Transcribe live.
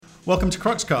Welcome to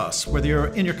Cruxcast. Whether you're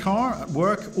in your car, at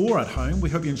work, or at home,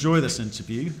 we hope you enjoy this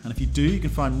interview. And if you do, you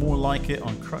can find more like it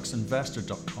on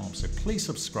cruxinvestor.com. So please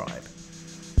subscribe.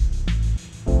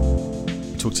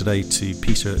 We talk today to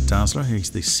Peter Dassler.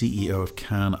 He's the CEO of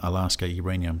Can Alaska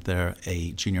Uranium. They're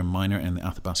a junior miner in the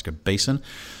Athabasca Basin.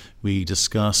 We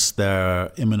discuss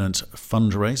their imminent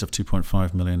fundraise of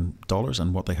 $2.5 million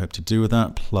and what they hope to do with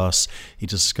that. Plus, he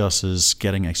discusses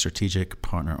getting a strategic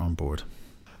partner on board.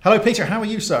 Hello, Peter. How are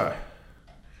you, sir?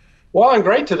 Well, I'm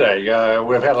great today.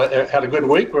 We've had a good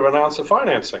week. We've announced the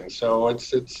financing, so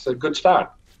it's a good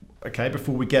start. Okay,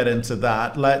 before we get into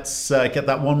that, let's get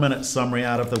that 1 minute summary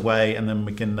out of the way, and then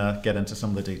we can get into some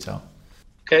of the detail.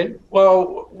 Okay.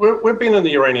 Well, we've been in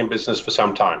the uranium business for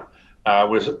some time.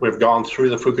 We've gone through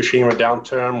the Fukushima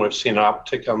downturn. We've seen an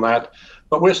uptick on that,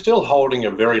 but we're still holding a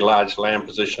very large land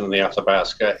position in the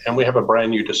Athabasca, and we have a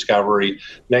brand new discovery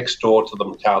next door to the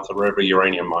McArthur River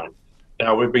uranium mine.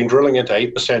 Now, we've been drilling into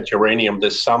 8% uranium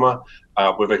this summer.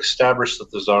 We've established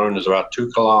that the zone is about 2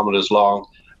 kilometers long.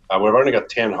 We've only got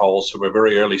 10 holes, so we're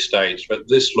very early stage, but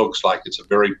this looks like it's a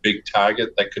very big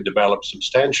target that could develop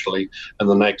substantially in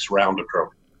the next round of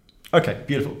drilling. Okay,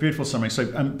 beautiful summary.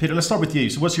 So, Peter, let's start with you.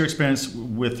 So what's your experience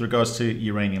with regards to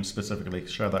uranium specifically?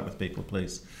 Share that with people,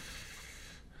 please.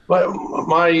 Well,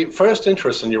 my first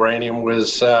interest in uranium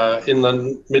was in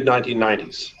the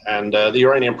mid-1990s, and the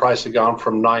uranium price had gone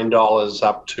from $9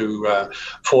 up to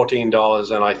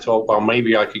 $14, and I thought, well,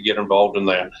 maybe I could get involved in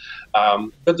that.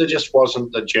 But there just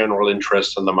wasn't the general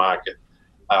interest in the market.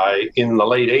 In the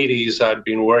late 80s, I'd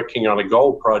been working on a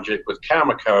gold project with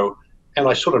Cameco, and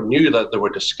I sort of knew that there were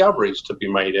discoveries to be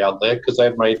made out there because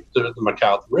they'd made the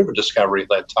McArthur River discovery at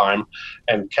that time,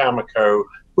 and Cameco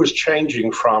was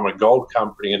changing from a gold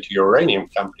company into a uranium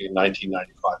company in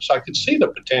 1995. So I could see the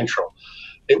potential.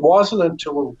 It wasn't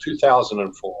until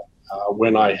 2004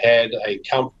 when I had a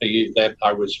company that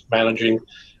I was managing,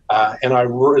 and I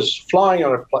was flying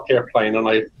on an airplane, and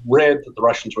I read that the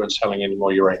Russians weren't selling any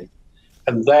more uranium.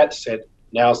 And that said,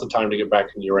 now's the time to get back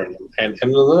in uranium. And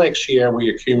in the next year, we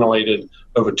accumulated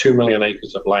over 2 million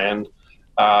acres of land.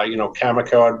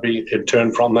 Cameco had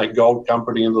turned from that gold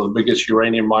company into the biggest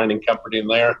uranium mining company in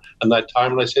there in that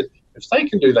time. And I said, if they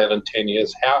can do that in 10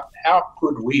 years, how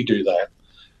could we do that?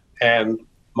 And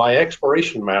my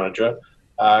exploration manager,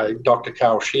 Dr.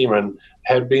 Carl Scheemann,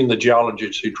 had been the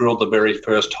geologist who drilled the very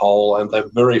first hole and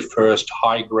the very first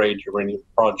high-grade uranium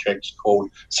projects called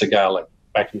Cigar Lake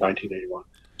back in 1981.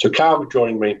 So Carl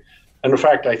joined me. And in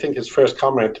fact, I think his first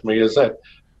comment to me is that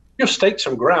you've staked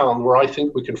some ground where I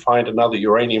think we can find another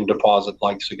uranium deposit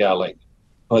like Cigar Lake.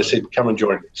 And I said, come and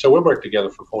join me. So we've worked together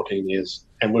for 14 years,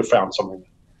 and we've found something.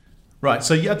 Right.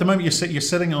 So at the moment, you're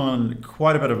sitting on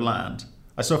quite a bit of land.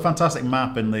 I saw a fantastic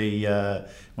map in the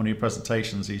one of your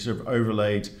presentations. You sort of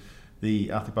overlaid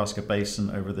the Athabasca Basin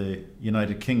over the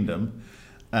United Kingdom,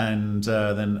 and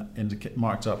then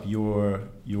marked up your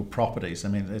properties. I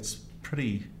mean, it's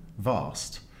pretty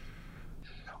vast.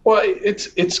 Well,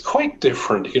 it's quite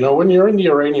different. You know, when you're in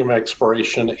uranium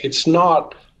exploration, it's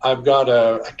not, I've got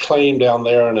a claim down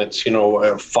there and it's,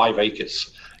 5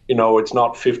 acres. It's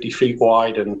not 50 feet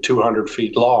wide and 200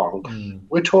 feet long.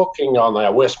 We're talking on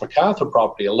our West McArthur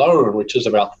property alone, which is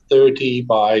about 30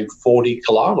 by 40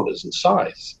 kilometers in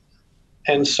size.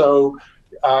 And so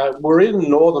we're in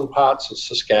northern parts of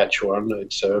Saskatchewan.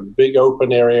 It's a big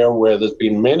open area where there's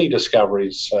been many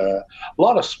discoveries. A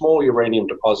lot of small uranium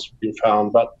deposits have been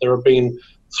found, but there have been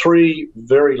 3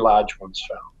 very large ones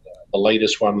found. The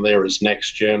latest one there is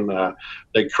NextGen.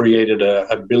 They created a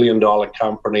 $1 billion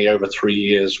company over 3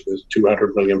 years with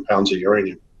 200 million pounds of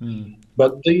uranium.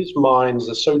 But these mines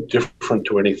are so different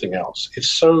to anything else. It's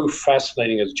so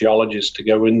fascinating as geologists to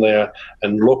go in there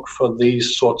and look for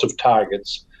these sorts of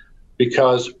targets,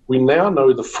 because we now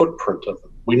know the footprint of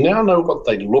them. We now know what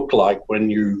they look like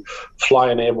when you fly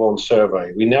an airborne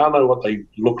survey. We now know what they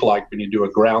look like when you do a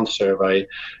ground survey.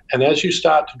 And as you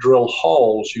start to drill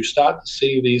holes, you start to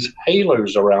see these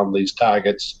halos around these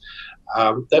targets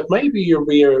that maybe you'll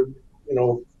be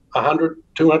 100,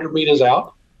 200 meters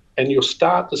out, and you'll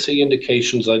start to see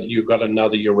indications that you've got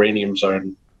another uranium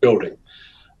zone building.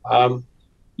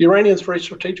 Uranium is very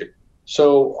strategic.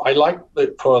 So I like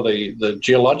it for the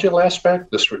geological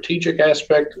aspect, the strategic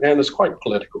aspect, and it's quite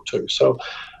political too. So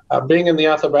being in the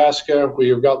Athabasca,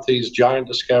 we've got these giant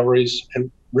discoveries, and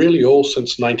really all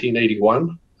since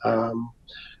 1981.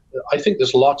 I think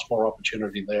there's lots more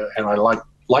opportunity there, and I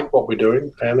like what we're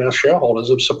doing, and our shareholders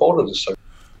have supported us. So.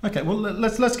 Okay, well,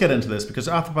 let's get into this, because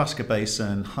Athabasca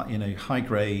Basin, high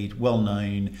grade, well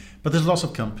known, but there's lots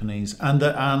of companies, and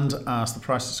as the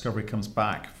price discovery comes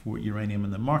back for uranium in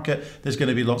the market, there's going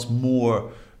to be lots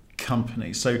more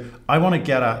company. So I want to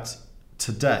get at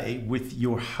today, with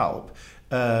your help,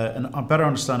 a better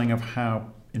understanding of how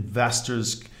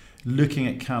investors looking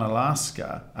at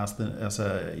Canalaska as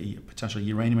a potential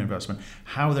uranium investment,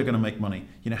 how they're going to make money.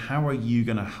 How are you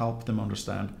going to help them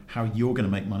understand how you're going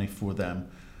to make money for them?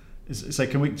 So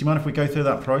do you mind if we go through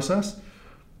that process?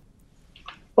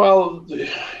 Well,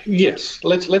 yes,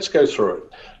 let's go through it.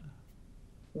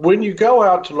 When you go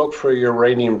out to look for a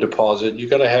uranium deposit, you've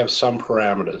got to have some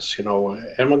parameters.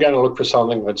 Am I going to look for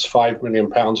something that's 5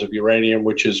 million pounds of uranium,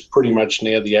 which is pretty much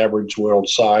near the average world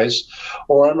size?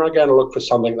 Or am I going to look for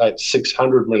something that's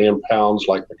 600 million pounds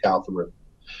like McArthur River?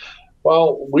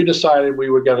 Well, we decided we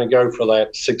were going to go for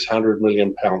that 600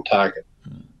 million pound target.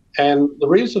 And the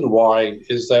reason why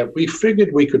is that we figured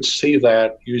we could see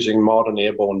that using modern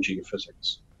airborne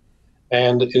geophysics.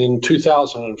 And in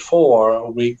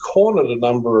 2004, we cornered a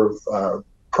number of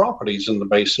properties in the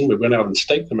basin. We went out and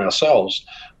staked them ourselves,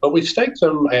 but we staked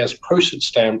them as postage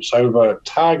stamps over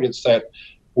targets that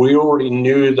we already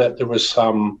knew that there was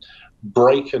some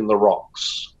break in the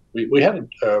rocks. We had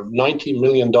 $90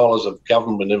 million of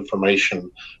government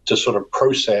information to sort of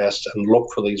process and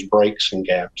look for these breaks and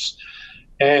gaps.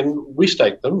 And we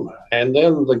staked them. And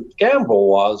then the gamble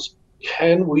was,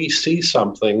 can we see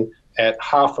something at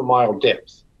half a mile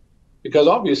depth? Because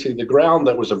obviously the ground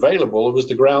that was available, it was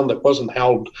the ground that wasn't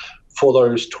held for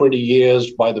those 20 years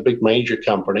by the big major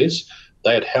companies.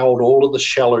 They had held all of the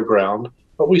shallow ground.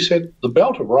 But we said the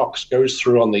belt of rocks goes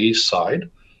through on the east side.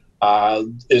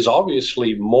 There's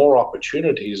obviously more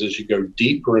opportunities as you go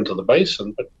deeper into the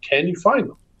basin, but can you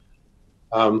find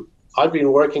them? I've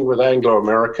been working with Anglo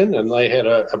American, and they had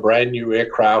a brand new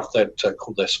aircraft that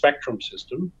called their Spectrum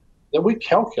system that we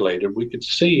calculated we could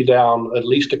see down at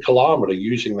least a kilometer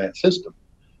using that system.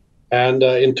 And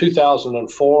in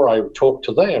 2004, I talked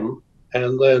to them,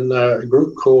 and then a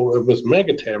group called with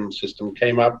Megatem system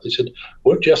came up. They said,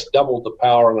 we've just doubled the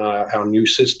power in our new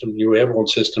system, new airborne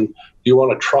system. Do you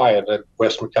want to try it at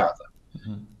West McArthur?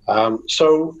 Mm-hmm.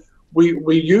 So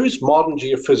we use modern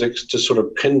geophysics to sort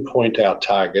of pinpoint our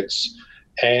targets.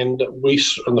 And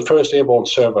in the first airborne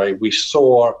survey, we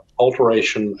saw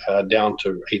alteration down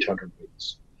to 800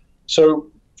 meters. So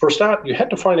for a start, you had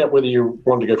to find out whether you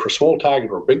wanted to go for a small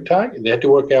target or a big target. You had to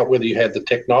work out whether you had the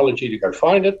technology to go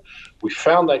find it. We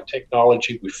found that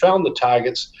technology, we found the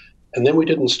targets, and then we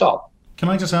didn't stop. Can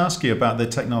I just ask you about the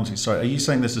technology? Sorry, are you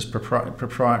saying this is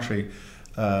proprietary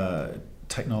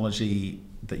technology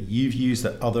that you've used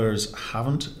that others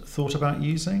haven't thought about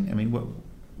using? I mean,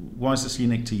 why is this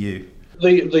unique to you?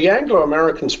 The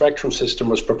Anglo-American Spectrum system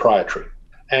was proprietary,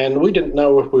 and we didn't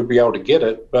know if we'd be able to get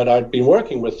it, but I'd been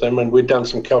working with them, and we'd done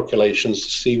some calculations to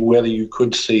see whether you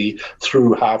could see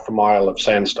through half a mile of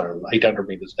sandstone, 800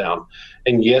 meters down.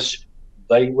 And yes,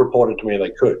 they reported to me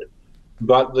they could.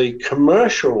 But the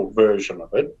commercial version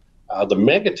of it, the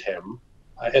Megatem,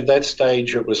 at that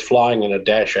stage it was flying in a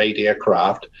Dash 8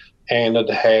 aircraft, and it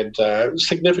had a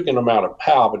significant amount of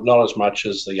power, but not as much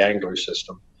as the Anglo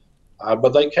system. But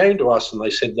they came to us and they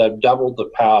said they've doubled the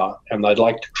power and they'd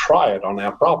like to try it on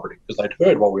our property because they'd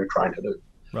heard what we were trying to do.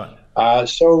 Right.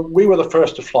 So we were the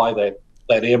first to fly that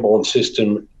airborne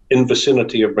system in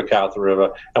vicinity of McArthur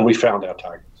River, and we found our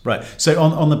targets. Right. So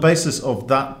on the basis of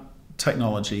that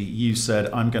technology, you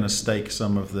said, I'm going to stake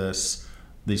some of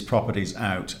these properties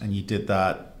out, and you did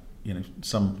that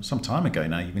some time ago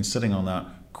now. You've been sitting on that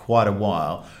quite a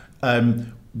while.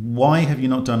 Why have you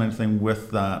not done anything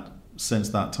with that since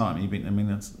that time?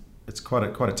 It's quite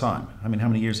a time. I mean, how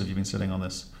many years have you been sitting on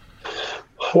this?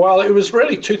 Well, it was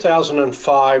really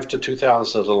 2005 to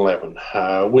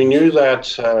 2011. We knew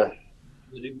that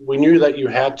you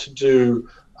had to do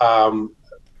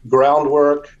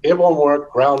groundwork, airborne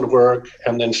work, groundwork,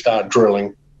 and then start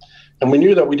drilling. And we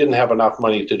knew that we didn't have enough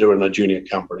money to do it in a junior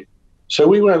company. So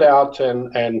we went out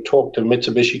and talked to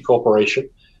Mitsubishi Corporation,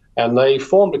 and they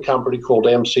formed a company called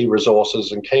MC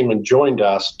Resources and came and joined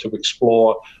us to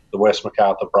explore the West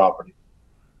McArthur property.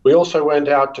 We also went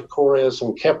out to Kores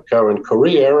and KEPCO in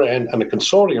Korea, and a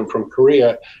consortium from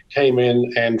Korea came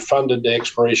in and funded the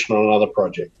exploration on another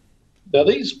project. Now,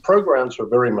 these programs were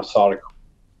very methodical.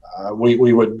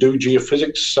 We would do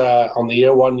geophysics on the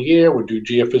air one year, we'd do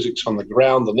geophysics on the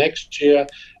ground the next year,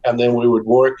 and then we would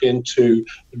work into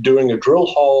doing a drill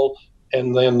hole,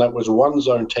 and then that was one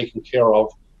zone taken care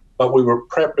of, but we were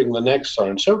prepping the next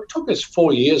zone. So it took us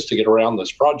 4 years to get around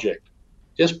this project,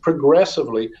 just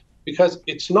progressively, because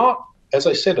it's not, as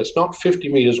I said, it's not 50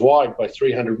 meters wide by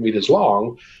 300 meters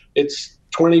long, it's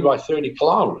 20 by 30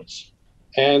 kilometers.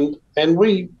 And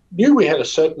we knew we had a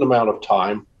certain amount of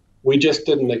time. We just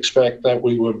didn't expect that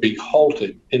we would be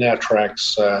halted in our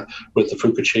tracks with the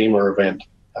Fukushima event.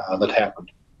 that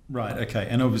happened. Right, okay.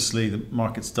 And obviously the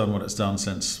market's done what it's done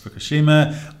since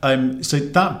Fukushima. So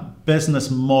that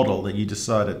business model that you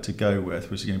decided to go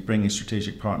with was bringing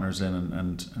strategic partners in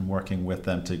and working with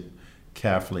them to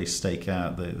carefully stake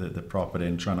out the property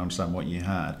and trying to understand what you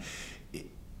had.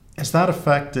 Has that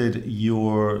affected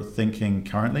your thinking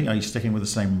currently? Are you sticking with the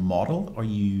same model? Are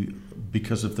you,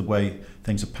 because of the way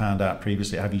things have panned out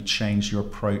previously, have you changed your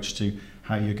approach to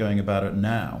how you're going about it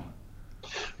now?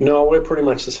 No, we're pretty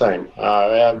much the same.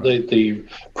 The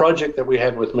project that we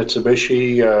had with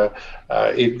Mitsubishi,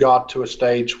 it got to a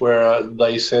stage where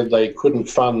they said they couldn't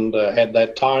fund at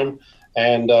that time.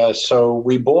 And so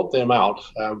we bought them out,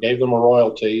 gave them a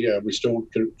royalty. We still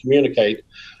communicate.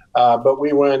 But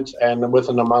we went, and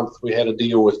within a month, we had a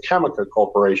deal with Cameco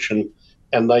Corporation.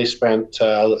 And they spent,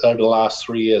 over the last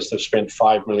 3 years, they've spent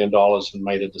 $5 million and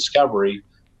made a discovery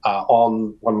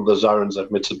on one of the zones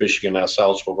that Mitsubishi and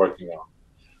ourselves were working on.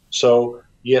 So,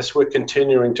 yes, we're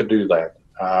continuing to do that.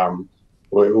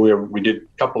 We did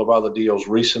a couple of other deals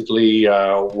recently,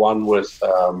 one with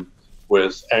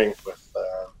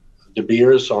De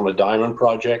Beers on a diamond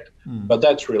project, but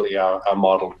that's really our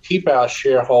model. Keep our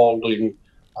shareholding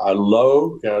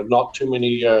low, not too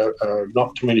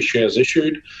many shares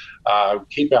issued,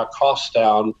 keep our costs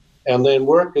down, and then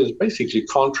work as basically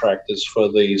contractors for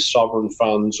the sovereign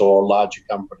funds or larger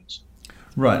companies.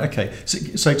 Right. Okay.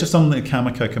 So just on the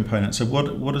Cameco component, so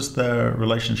what is their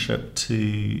relationship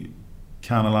to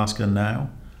Can Alaska now?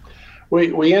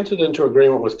 We entered into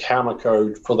agreement with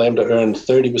Cameco for them to earn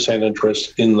 30%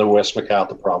 interest in the West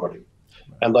McArthur property,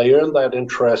 and they earned that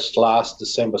interest last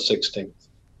December 16th,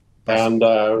 and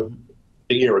a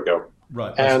year ago.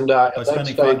 Right. And by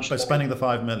spending the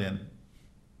 $5 million.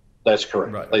 That's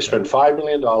correct. Right. They spent $5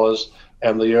 million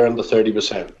and they earned the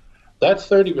 30%. That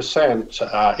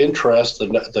 30% interest,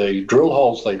 the drill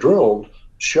holes they drilled,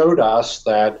 showed us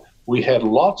that we had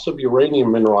lots of uranium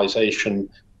mineralization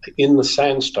in the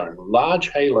sandstone, large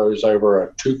halos over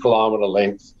a 2-kilometer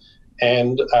length,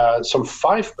 and some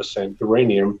 5%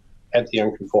 uranium at the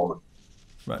unconformity.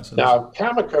 Right. So now,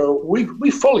 Cameco,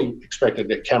 we fully expected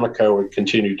that Cameco would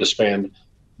continue to spend,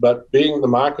 but being the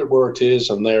market where it is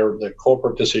and their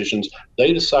corporate decisions,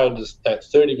 they decided that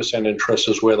 30% interest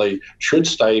is where they should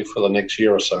stay for the next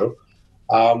year or so.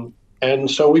 And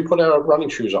so we put our running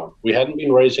shoes on. We hadn't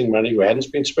been raising money, we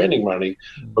hadn't been spending money,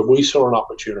 but we saw an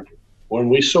opportunity. When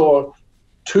we saw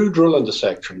 2 drill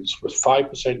intersections with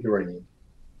 5% uranium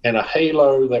and a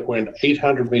halo that went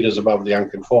 800 meters above the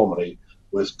unconformity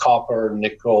with copper,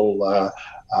 nickel,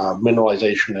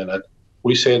 mineralization in it,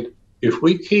 we said, if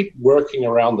we keep working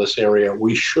around this area,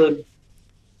 we should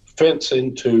fence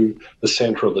into the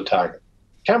center of the target.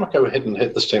 Cameco hadn't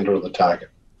hit the center of the target.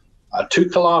 2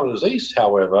 kilometers east,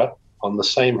 however, on the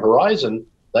same horizon,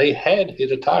 they had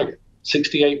hit a target,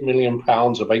 68 million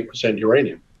pounds of 8%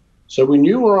 uranium. So we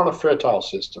knew we were on a fertile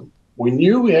system. We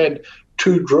knew we had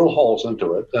 2 drill holes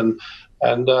into it. And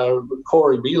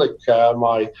Corey Bielik,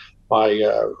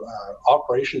 my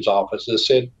operations officer,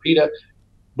 said, Peter,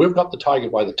 we've got the tiger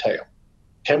by the tail.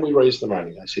 Can we raise the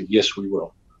money? I said, yes, we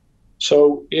will.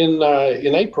 So in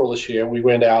April this year, we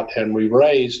went out and we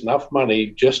raised enough money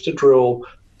just to drill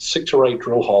 6 or 8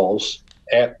 drill holes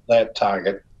at that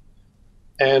target.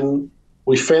 And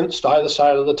we fenced either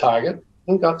side of the target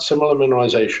and got similar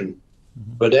mineralization.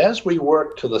 Mm-hmm. But as we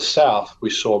worked to the south, we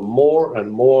saw more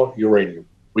and more uranium.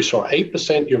 We saw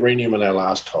 8% uranium in our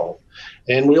last hole.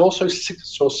 And we also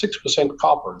saw 6%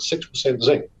 copper and 6%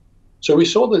 zinc. So we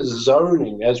saw the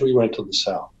zoning as we went to the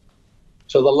south.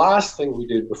 So the last thing we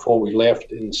did before we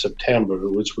left in September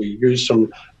was we used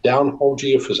some downhole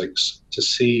geophysics to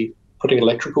see, putting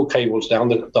electrical cables down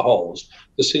the holes,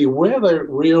 to see where the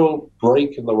real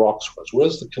break in the rocks was.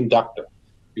 Where's the conductor?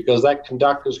 Because that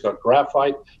conductor's got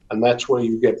graphite, and that's where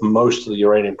you get most of the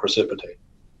uranium precipitate.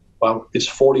 Well, it's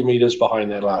 40 meters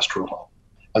behind that last drill hole.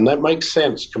 And that makes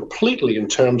sense completely in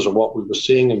terms of what we were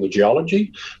seeing in the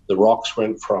geology. The rocks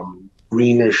went from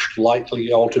greenish,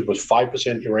 lightly altered with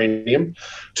 5% uranium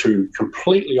to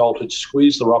completely altered,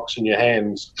 squeeze the rocks in your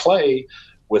hands, clay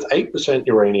with 8%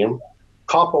 uranium.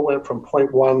 Copper went from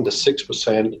 0.1 to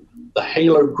 6%. The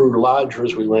halo grew larger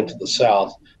as we went to the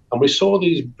south. And we saw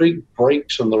these big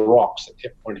breaks in the rocks that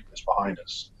kept pointing us behind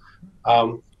us.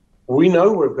 We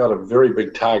know we've got a very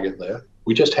big target there.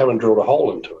 We just haven't drilled a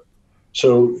hole into it.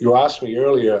 So you asked me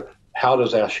earlier, how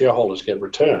does our shareholders get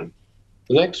return?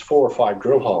 The next 4 or 5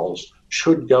 drill holes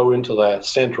should go into the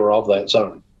center of that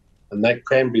zone. And that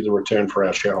can be the return for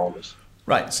our shareholders.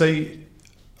 Right. So,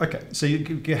 okay. So you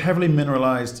get heavily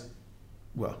mineralized.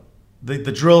 Well,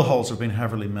 the drill holes have been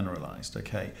heavily mineralized.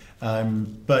 Okay.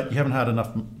 But you haven't had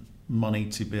enough money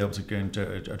to be able to go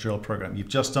into a drill program. You've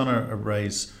just done a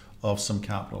raise of some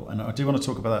capital, and I do want to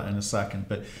talk about that in a second.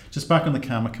 But just back on the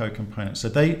Cameco component, so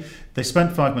they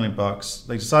spent $5 million.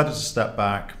 They decided to step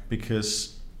back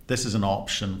because this is an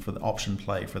option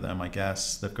play for them. I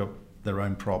guess they've got their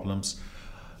own problems.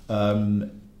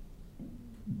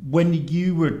 When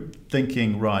you were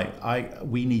thinking, right,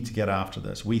 we need to get after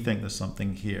this, we think there's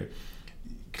something here,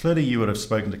 clearly you would have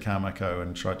spoken to Cameco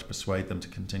and tried to persuade them to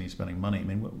continue spending money. I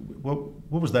mean,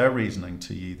 what was their reasoning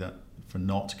to you for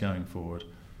not going forward?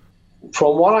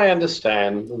 From what I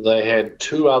understand, they had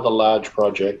two other large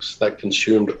projects that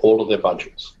consumed all of their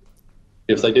budgets.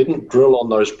 If they didn't drill on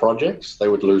those projects, they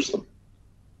would lose them.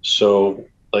 So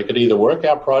they could either work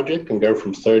our project and go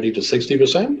from 30 to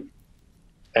 60%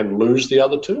 and lose the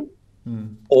other two,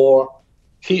 or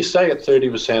stay at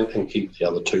 30% and keep the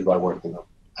other two by working them.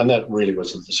 And that really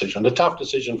was the decision, a tough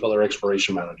decision for their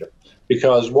exploration manager,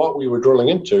 because what we were drilling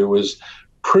into was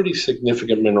pretty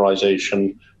significant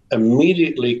mineralization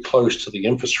immediately close to the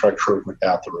infrastructure of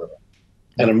McArthur River,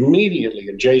 and immediately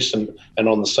adjacent and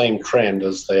on the same trend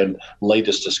as their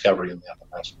latest discovery in the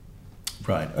Athabasca.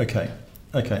 Right, okay,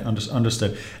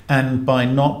 understood. And by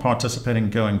not participating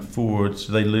going forward,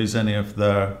 do they lose any of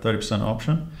their 30%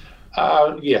 option?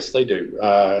 Yes, they do,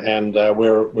 and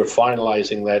we're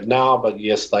finalizing that now. But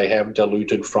yes, they have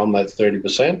diluted from that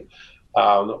 30%.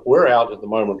 We're out at the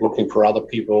moment looking for other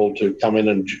people to come in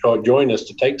and join us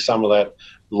to take some of that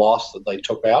loss that they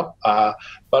took out.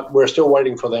 But we're still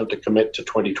waiting for them to commit to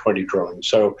 2020 drilling.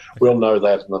 So we'll know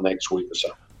that in the next week or so.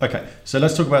 Okay, so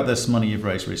let's talk about this money you've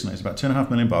raised recently. It's about $2.5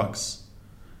 million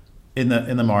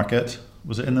in the market.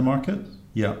 Was it in the market?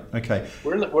 Yeah. Okay.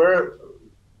 We're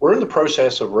in the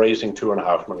process of raising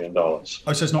 $2.5 million. Oh, so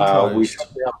it's not closed.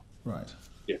 Right.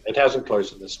 Yeah, it hasn't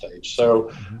closed at this stage.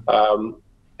 So,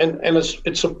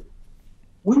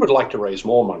 we would like to raise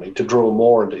more money to draw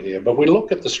more into here, but we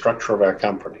look at the structure of our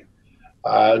company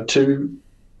to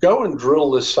go and drill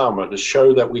this summer to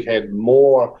show that we had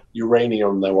more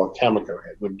uranium than what Cameco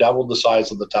had. We've doubled the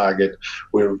size of the target.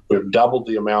 We've doubled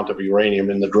the amount of uranium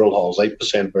in the drill holes,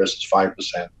 8% versus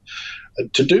 5%.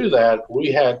 To do that,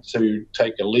 we had to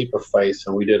take a leap of faith,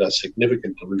 and we did a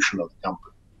significant dilution of the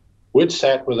company. We'd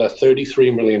sat with a 33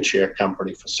 million share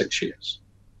company for 6 years.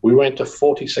 We went to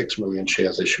 46 million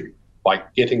shares issued by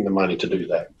getting the money to do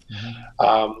that.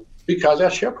 Because our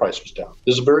share price was down.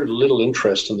 There's very little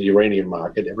interest in the uranium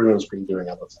market. Everyone's been doing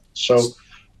other things. So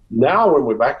now when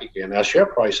we're back again, our share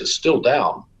price is still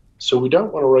down. So we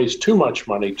don't want to raise too much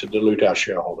money to dilute our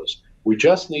shareholders. We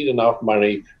just need enough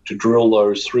money to drill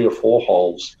those 3 or 4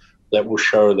 holes that will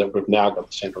show that we've now got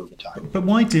the center of the target. But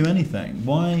why do anything?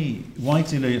 Why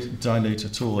dilute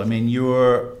at all? I mean,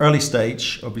 you're early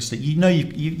stage, obviously.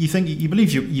 You think you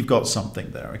believe you've got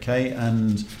something there, okay?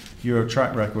 And your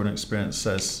track record and experience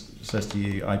says to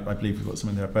you, I believe you've got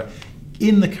something there. But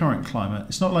in the current climate,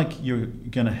 it's not like you're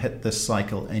going to hit this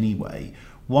cycle anyway.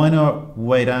 Why not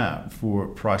wait out for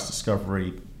price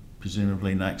discovery,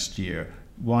 presumably next year?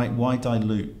 Why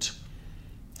dilute?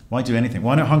 Why do anything?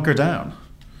 Why not hunker down?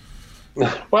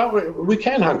 Well, we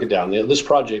can hunker down. This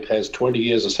project has 20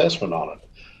 years assessment on it.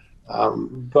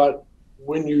 But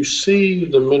when you see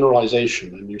the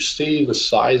mineralization and you see the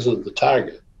size of the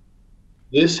target,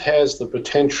 this has the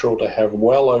potential to have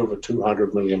well over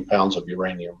 200 million pounds of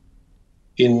uranium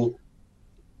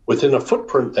within a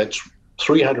footprint that's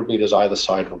 300 meters either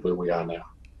side of where we are now.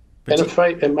 But and in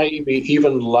fact, it may be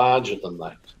even larger than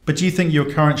that. But do you think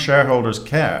your current shareholders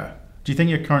care?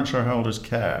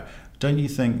 Don't you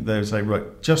think they say,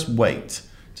 right, just wait,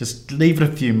 just leave it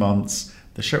a few months,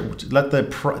 let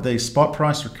the spot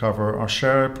price recover, our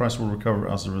share price will recover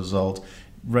as a result,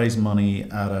 raise money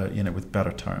at with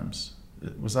better terms?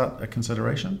 Was that a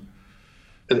consideration?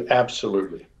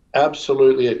 Absolutely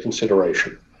a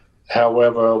consideration.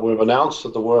 However, we've announced to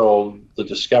the world the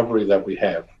discovery that we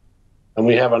have, and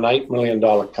we have an $8 million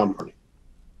company.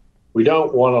 We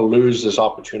don't want to lose this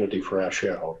opportunity for our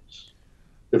shareholders.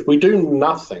 If we do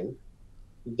nothing,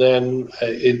 then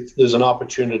there's an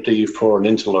opportunity for an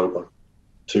interloper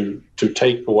to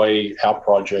take away our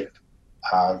project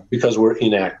because we're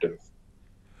inactive.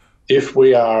 If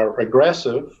we are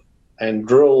aggressive and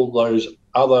drill those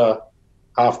other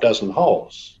half dozen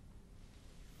holes,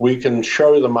 we can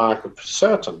show the market for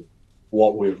certain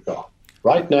what we've got.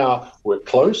 Right now, we're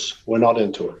close, we're not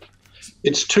into it.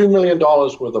 It's $2 million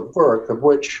worth of work, of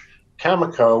which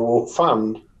Cameco will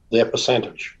fund their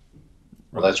percentage.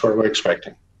 Well, that's what we're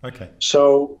expecting. Okay.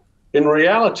 So in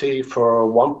reality, for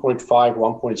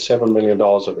 $1.7 million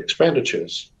of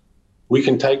expenditures, we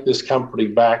can take this company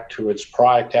back to its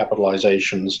prior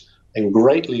capitalizations and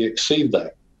greatly exceed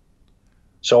that.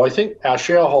 So I think our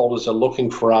shareholders are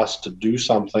looking for us to do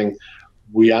something.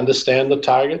 We understand the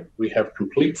target. We have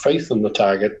complete faith in the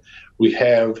target. We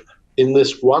have, in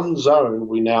this one zone,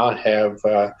 we now have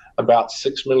about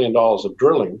 $6 million of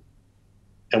drilling,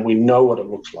 and we know what it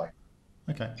looks like.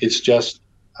 Okay. It's just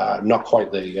not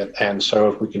quite there yet. And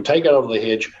so if we can take it over the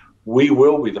hedge, we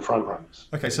will be the front runners.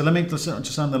 Okay, so let me just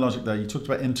understand the logic there. You talked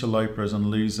about interlopers and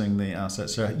losing the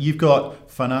assets. So you've got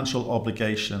financial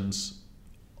obligations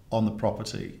on the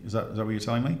property. Is that what you're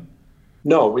telling me?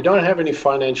 No, we don't have any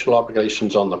financial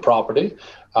obligations on the property.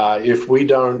 If we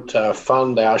don't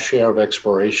fund our share of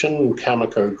exploration,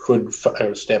 Cameco could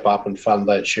step up and fund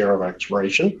that share of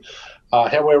exploration.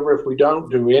 However, if we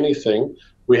don't do anything,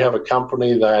 we have a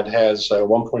company that has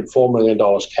 $1.4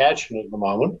 million cash in at the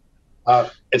moment.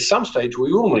 At some stage,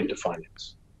 we will need to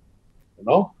finance,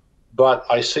 But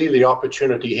I see the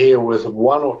opportunity here with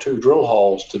 1 or 2 drill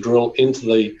holes to drill into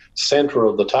the center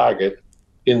of the target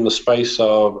in the space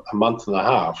of a month and a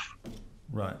half.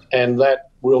 Right. And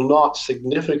that will not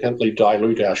significantly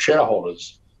dilute our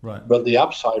shareholders. Right. But the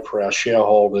upside for our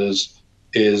shareholders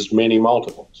is many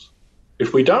multiples.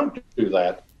 If we don't do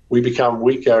that, we become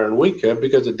weaker and weaker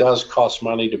because it does cost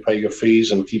money to pay your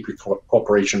fees and keep your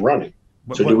corporation running.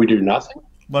 Do we do nothing?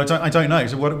 Well, I don't know.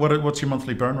 So what's your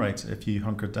monthly burn rate if you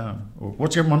hunkered down? Or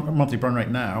what's your monthly burn rate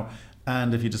now?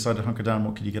 And if you decide to hunker down,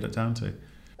 what could you get it down to?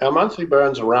 Our monthly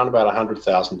burn's around about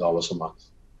 $100,000 a month.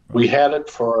 Right. We had it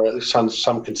for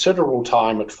some considerable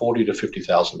time at $40,000 to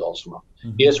 $50,000 a month.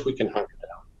 Mm-hmm. Yes, we can hunker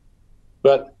down.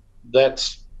 But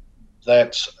that's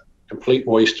complete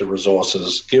waste of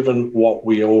resources given what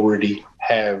we already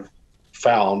have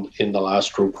found in the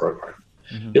last drill program.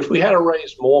 Mm-hmm. If we had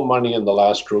raised more money in the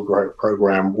last drill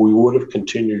program, we would have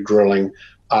continued drilling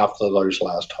after those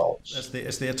last holes.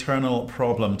 It's the eternal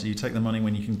problem. Do you take the money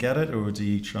when you can get it, or do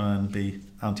you try and be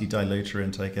anti-dilutory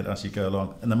and take it as you go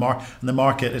along? And the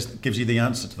market gives you the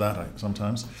answer to that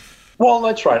sometimes. Well,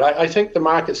 that's right. I think the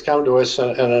market's come to us,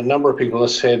 and a number of people have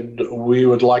said, we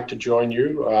would like to join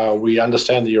you. We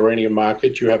understand the uranium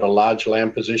market. You have a large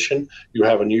land position. You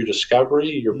have a new discovery.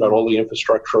 You've got all the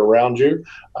infrastructure around you.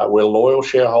 We're loyal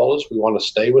shareholders. We want to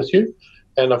stay with you.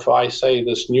 And if I say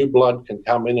this new blood can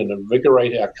come in and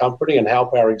invigorate our company and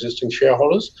help our existing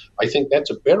shareholders, I think that's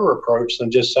a better approach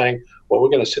than just saying, well, we're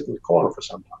going to sit in the corner for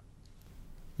some time.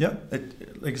 Yeah,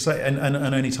 like I say, and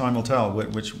only time will tell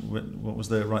what was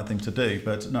the right thing to do.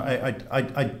 But no,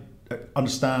 I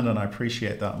understand and I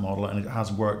appreciate that model, and it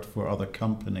has worked for other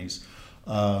companies.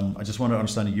 I just want to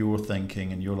understand your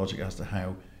thinking and your logic as to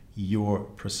how you're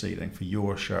proceeding for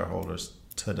your shareholders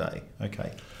today.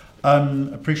 Okay,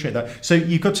 appreciate that. So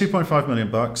you've got $2.5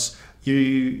 million.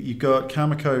 You got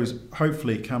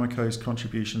Cameco's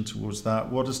contribution towards that.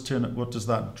 What does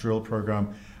that drill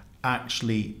program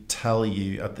actually tell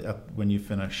you when you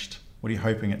finished? What are you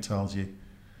hoping it tells you?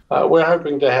 We're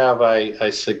hoping to have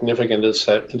a significant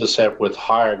intercept with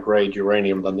higher grade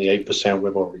uranium than the 8%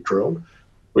 we've already drilled.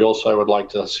 We also would like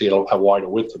to see a wider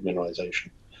width of mineralization.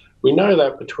 We know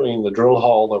that between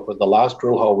the last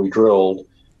drill hole we drilled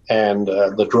and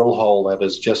the drill hole that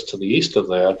is just to the east of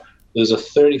there, there's a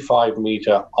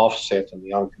 35-meter offset in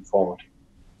the unconformity.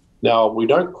 Now, we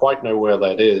don't quite know where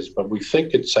that is, but we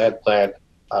think it's at that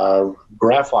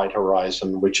graphite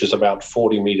horizon, which is about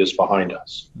 40 meters behind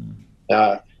us.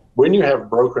 When you have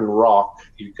broken rock,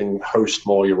 you can host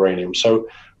more uranium. So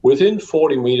within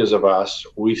 40 meters of us,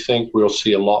 we think we'll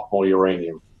see a lot more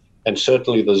uranium. And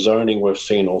certainly the zoning we've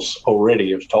seen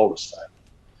already has told us that.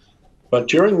 But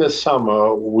during this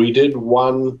summer, we did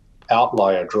one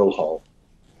outlier drill hole.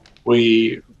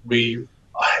 We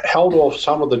held off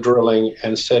some of the drilling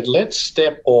and said, let's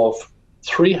step off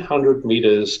 300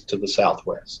 meters to the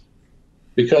southwest,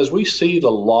 because we see the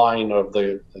line of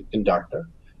the conductor.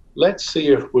 Let's see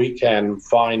if we can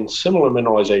find similar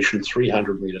mineralization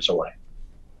 300 meters away.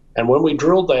 And when we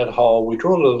drilled that hole, we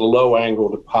drilled it at a low angle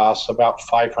to pass about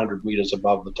 500 meters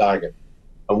above the target.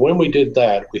 And when we did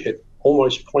that, we hit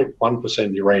almost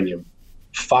 0.1% uranium,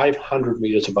 500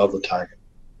 meters above the target.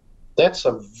 That's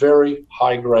a very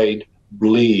high-grade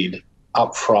bleed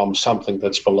up from something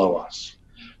that's below us.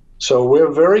 So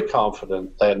we're very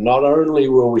confident that not only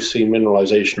will we see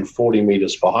mineralization 40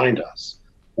 meters behind us,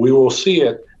 we will see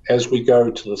it as we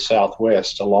go to the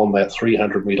southwest along that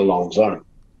 300-meter long zone.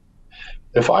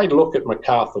 If I look at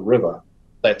McArthur River,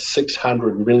 that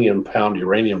 600 million pound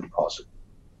uranium deposit,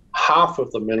 half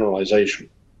of the mineralization,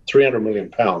 300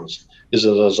 million pounds, is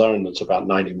in a zone that's about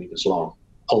 90 meters long,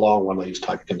 along one of these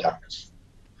type conductors.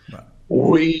 Right.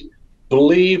 We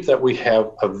believe that we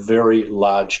have a very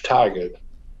large target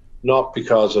not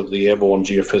because of the airborne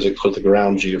geophysics or the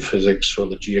ground geophysics or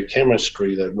the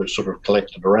geochemistry that we've sort of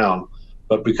collected around,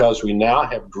 but because we now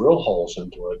have drill holes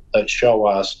into it that show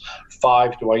us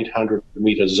 500 to 800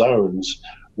 meter zones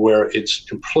where it's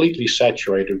completely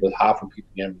saturated with half a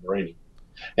ppm uranium.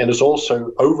 And it's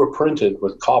also overprinted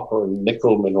with copper and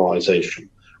nickel mineralization,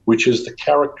 which is the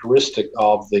characteristic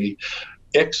of the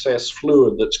excess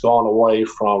fluid that's gone away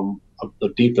from the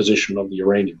deposition of the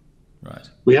uranium. Right.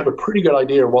 We have a pretty good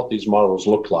idea of what these models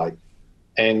look like.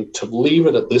 And to leave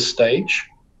it at this stage,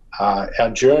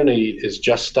 our journey is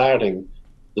just starting.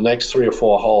 The next 3 or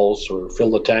 4 holes, we'll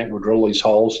fill the tank, we'll drill these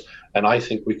holes, and I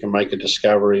think we can make a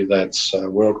discovery that's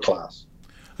world-class.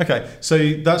 Okay,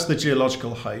 so that's the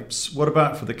geological hopes. What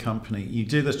about for the company? You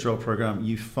do this drill program,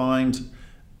 you find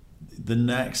the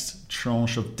next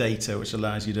tranche of data which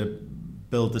allows you to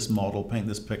build this model, paint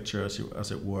this picture,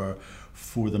 as it were,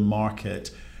 for the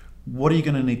market. What are you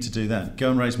going to need to do then?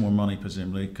 Go and raise more money,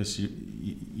 presumably, because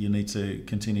you need to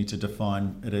continue to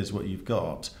define it is what you've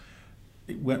got.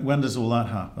 When does all that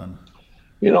happen?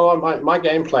 You know, my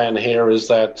game plan here is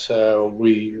that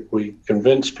we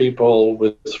convince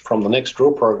people from the next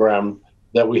drill program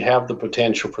that we have the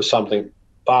potential for something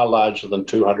far larger than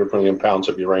 200 million pounds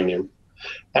of uranium,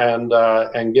 and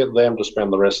get them to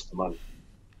spend the rest of the money.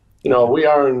 You know, we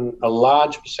own a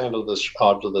large percent of this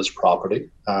property.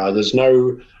 There's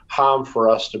no harm for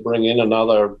us to bring in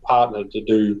another partner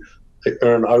to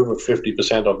earn over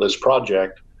 50% of this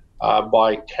project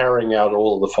by carrying out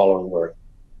all of the following work.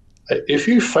 If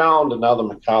you found another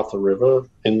McArthur River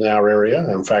in our area,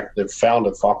 in fact, they've found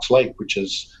a Fox Lake, which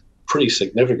is pretty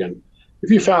significant. If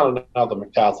you found another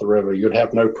McArthur River, you'd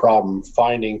have no problem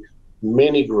finding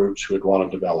many groups who would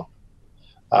want to develop.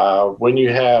 When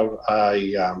you have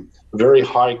a very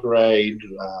high-grade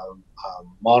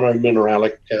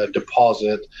monomineralic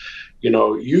deposit, you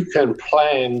know, you can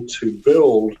plan to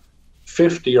build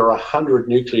 50 or 100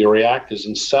 nuclear reactors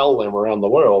and sell them around the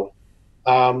world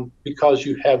because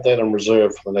you have that in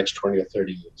reserve for the next 20 or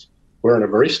 30 years. We're in a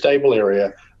very stable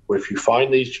area where if you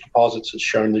find these deposits, it's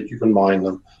shown that you can mine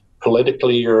them.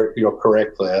 Politically, you're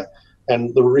correct there.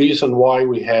 And the reason why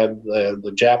we had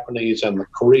the Japanese and the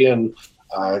Korean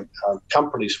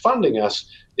companies funding us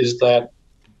is that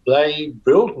they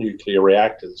build nuclear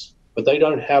reactors, but they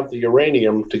don't have the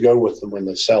uranium to go with them when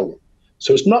they sell them.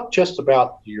 So it's not just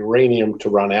about the uranium to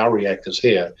run our reactors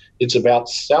here. It's about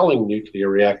selling nuclear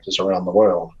reactors around the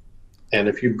world. And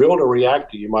if you build a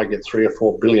reactor, you might get $3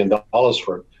 or $4 billion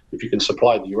for it. If you can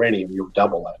supply the uranium, you'll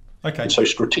double that. Okay. And so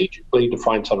strategically, to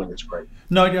find something that's great.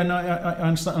 No, I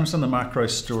understand the macro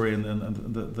story and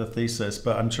the thesis,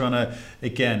 but I'm trying to,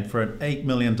 again, for an $8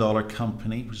 million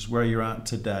company, which is where you're at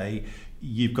today,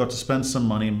 you've got to spend some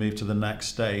money and move to the next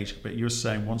stage. But you're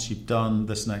saying once you've done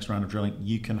this next round of drilling,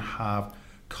 you can have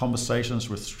conversations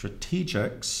with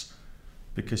strategics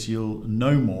because you'll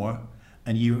know more,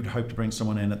 and you would hope to bring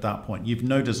someone in at that point. You've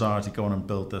no desire to go on and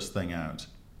build this thing out.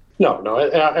 No.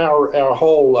 Our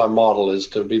whole model is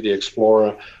to be the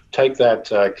explorer, take that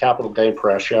capital gain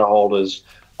for our shareholders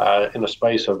in a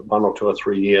space of 1 or 2 or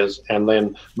 3 years, and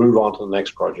then move on to the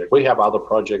next project. We have other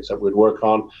projects that we'd work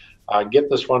on. Get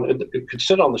this one. It could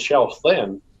sit on the shelf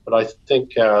then, but I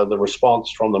think the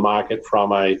response from the market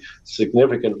from a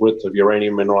significant width of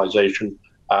uranium mineralization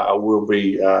will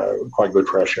be quite good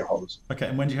for our shareholders. Okay,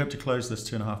 and when do you hope to close this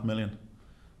 $2.5 million?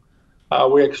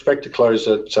 We expect to close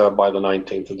it by the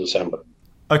 19th of December.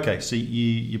 Okay, so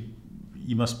you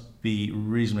must be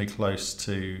reasonably close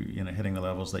to hitting the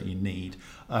levels that you need.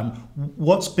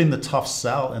 What's been the tough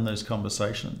sell in those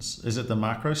conversations? Is it the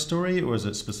macro story, or is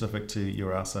it specific to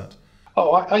your asset?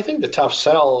 Oh, I think the tough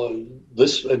sell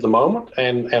this at the moment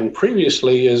and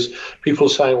previously is people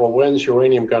saying, well, when's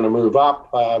uranium going to move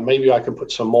up? Maybe I can put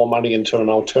some more money into an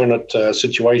alternate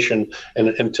situation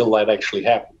until that actually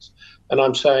happens. And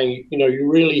I'm saying,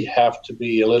 you really have to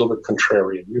be a little bit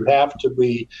contrarian. You have to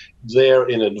be there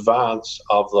in advance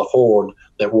of the horde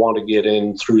that want to get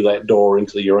in through that door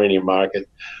into the uranium market.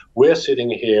 We're sitting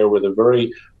here with a very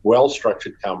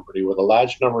well-structured company with a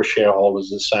large number of shareholders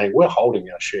that's saying we're holding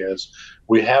our shares.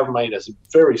 We have made a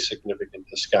very significant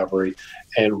discovery,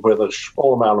 and with a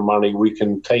small amount of money, we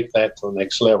can take that to the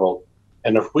next level.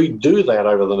 And if we do that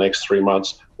over the next 3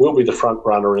 months, we'll be the front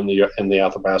runner in the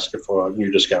Athabasca for a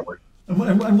new discovery.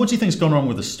 And what do you think's gone wrong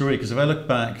with the story? Because if I look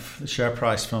back, the share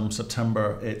price from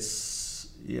September, it's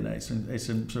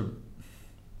in sort of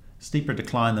steeper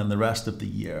decline than the rest of the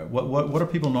year. What are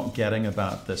people not getting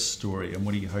about this story, and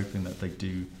what are you hoping that they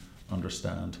do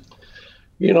understand?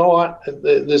 You know what?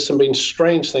 There's been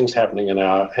strange things happening in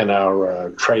our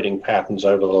trading patterns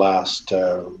over the last,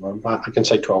 I can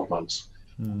say 12 months.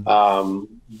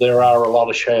 there are a lot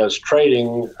of shares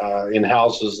trading in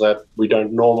houses that we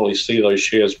don't normally see those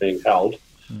shares being held.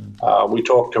 We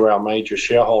talk to our major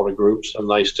shareholder groups, and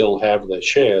they still have their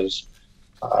shares.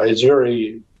 It's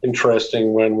very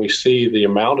interesting when we see the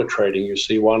amount of trading. You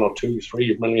see 1 or 2,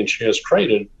 3 million shares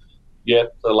traded,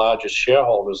 yet the largest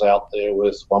shareholders out there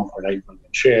with 1.8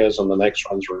 million shares, and the next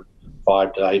ones were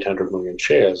 5 to 800 million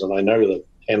shares. And I know that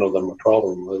 10 of them or 12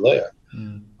 of them are there.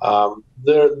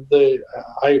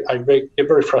 I get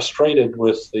very frustrated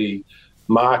with the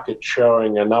market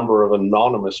showing a number of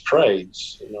anonymous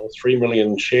trades. 3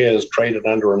 million shares traded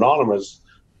under anonymous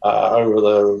over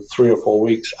the 3 or 4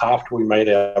 weeks after we made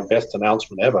our best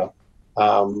announcement ever.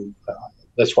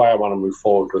 That's why I want to move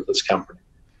forward with this company.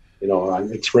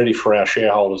 It's ready for our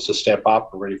shareholders to step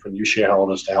up and ready for new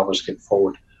shareholders to help us get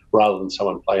forward rather than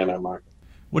someone play in our market.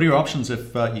 What are your options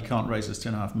if you can't raise this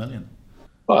 $2.5 million?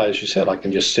 Well, as you said, I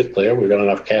can just sit there. We've got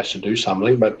enough cash to do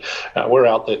something, but we're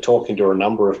out there talking to a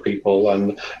number of people.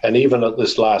 And even at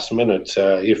this last minute,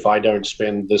 if I don't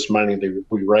spend this money that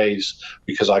we raise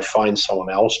because I find someone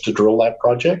else to drill that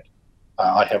project,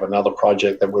 I have another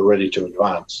project that we're ready to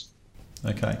advance.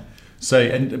 Okay. So,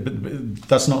 but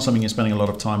that's not something you're spending a lot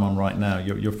of time on right now.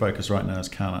 Your focus right now is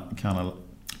Can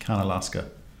Alaska.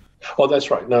 Oh, that's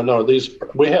right. No.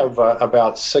 We have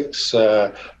about 6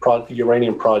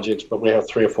 uranium projects, but we have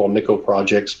 3 or 4 nickel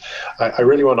projects. I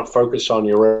really want to focus on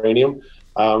uranium.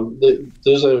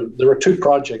 There are 2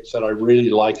 projects that I really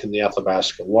like in the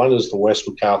Athabasca. One is the West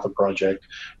McArthur project,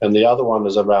 and the other one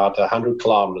is about 100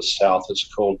 kilometers south.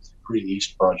 It's called the Korea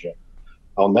East project.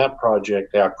 On that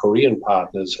project, our Korean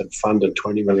partners had funded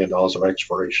 $20 million of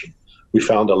exploration. We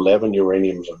found 11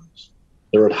 uranium zones.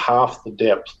 They're at half the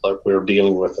depth that we're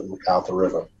dealing with at McArthur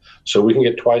River. So we can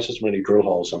get twice as many drill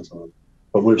holes into them.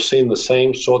 But we've seen the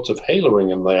same sorts of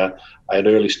haloing in there at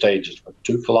early stages, with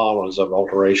 2 kilometers of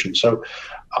alteration. So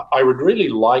I would really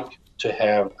like to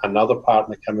have another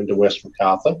partner come into West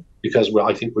McArthur, because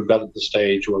I think we've got at the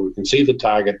stage where we can see the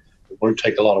target. It won't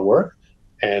take a lot of work.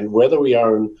 And whether we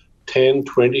own 10,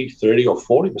 20, 30, or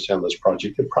 40% of this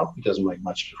project, it probably doesn't make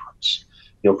much difference.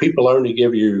 People only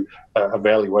give you a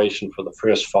valuation for the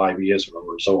first 5 years of a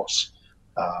resource.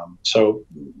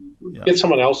 Get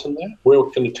someone else in there. We're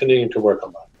continuing to work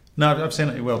on that. No, I've seen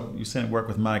it. Well, you've seen it work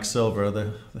with Mag Silver.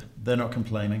 They're not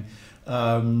complaining.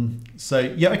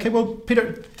 Okay. Well,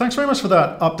 Peter, thanks very much for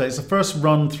that update. It's the first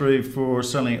run through for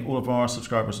certainly all of our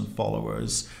subscribers and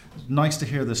followers. Nice to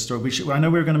hear this story. I know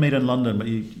we were going to meet in London, but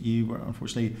you were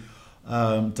unfortunately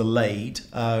delayed,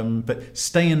 but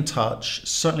stay in touch,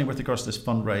 certainly with regards to this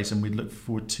fundraise, and we look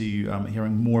forward to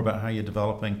hearing more about how you're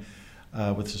developing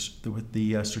with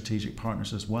the strategic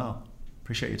partners as well.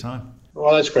 Appreciate your time.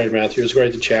 Well, that's great, Matthew. It's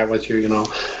great to chat with you.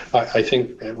 I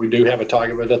think we do have a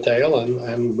tiger by the tail,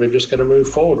 and we're just going to move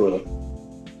forward with it.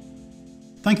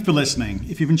 Thank you for listening.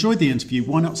 If you've enjoyed the interview,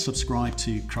 why not subscribe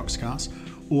to Cruxcast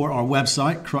or our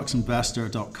website,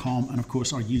 cruxinvestor.com, and of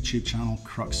course our YouTube channel,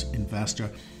 Crux Investor.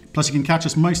 Plus, you can catch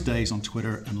us most days on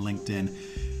Twitter and LinkedIn.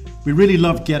 We really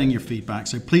love getting your feedback,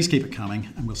 so please keep it coming,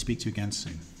 and we'll speak to you again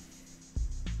soon.